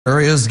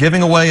Is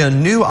giving away a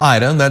new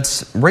item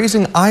that's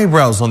raising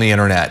eyebrows on the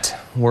internet.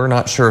 We're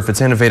not sure if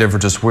it's innovative or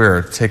just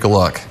weird. Take a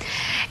look.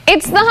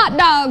 It's the hot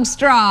dog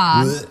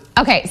straw.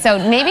 Okay, so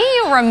maybe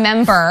you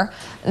remember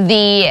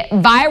the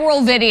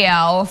viral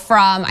video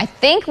from, I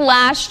think,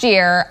 last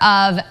year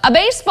of a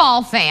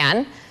baseball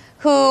fan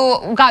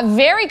who got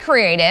very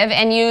creative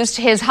and used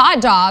his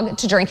hot dog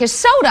to drink his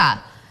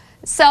soda.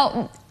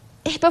 So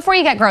before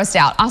you get grossed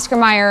out,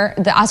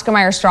 the Oscar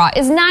Mayer straw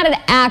is not an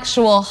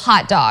actual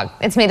hot dog.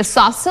 It's made of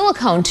soft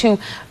silicone to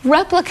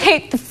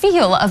replicate the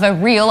feel of a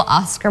real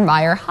Oscar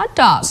Mayer hot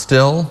dog.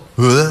 Still,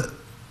 that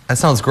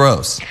sounds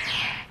gross.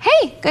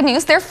 Hey, good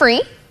news, they're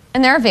free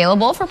and they're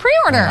available for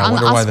pre-order on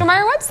the Oscar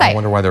Mayer website. I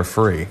wonder why they're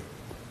free.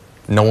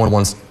 No one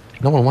wants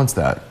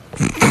that.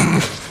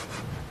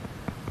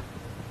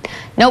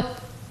 Nope.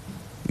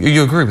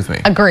 You agree with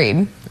me?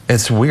 Agreed.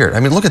 It's weird. I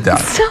mean, look at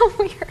that. It's so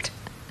weird.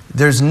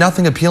 There's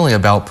nothing appealing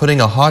about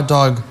putting a hot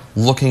dog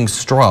looking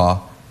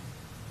straw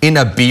in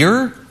a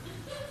beer.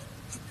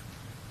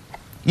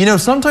 You know,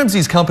 sometimes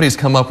these companies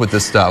come up with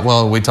this stuff.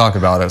 Well, we talk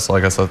about it, so I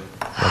guess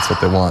that's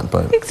what they want.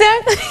 But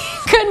exactly.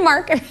 Good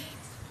marketing.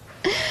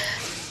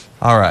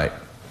 All right.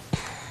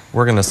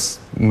 We're going to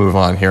move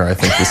on here, I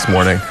think, this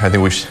morning. I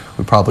think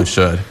we probably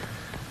should.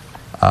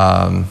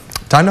 Time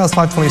now is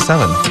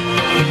 5:27.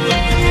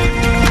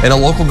 And a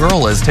local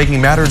girl is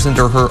taking matters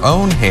into her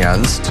own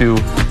hands to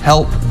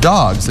help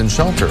dogs in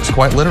shelters,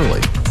 quite literally.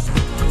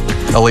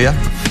 Aaliyah?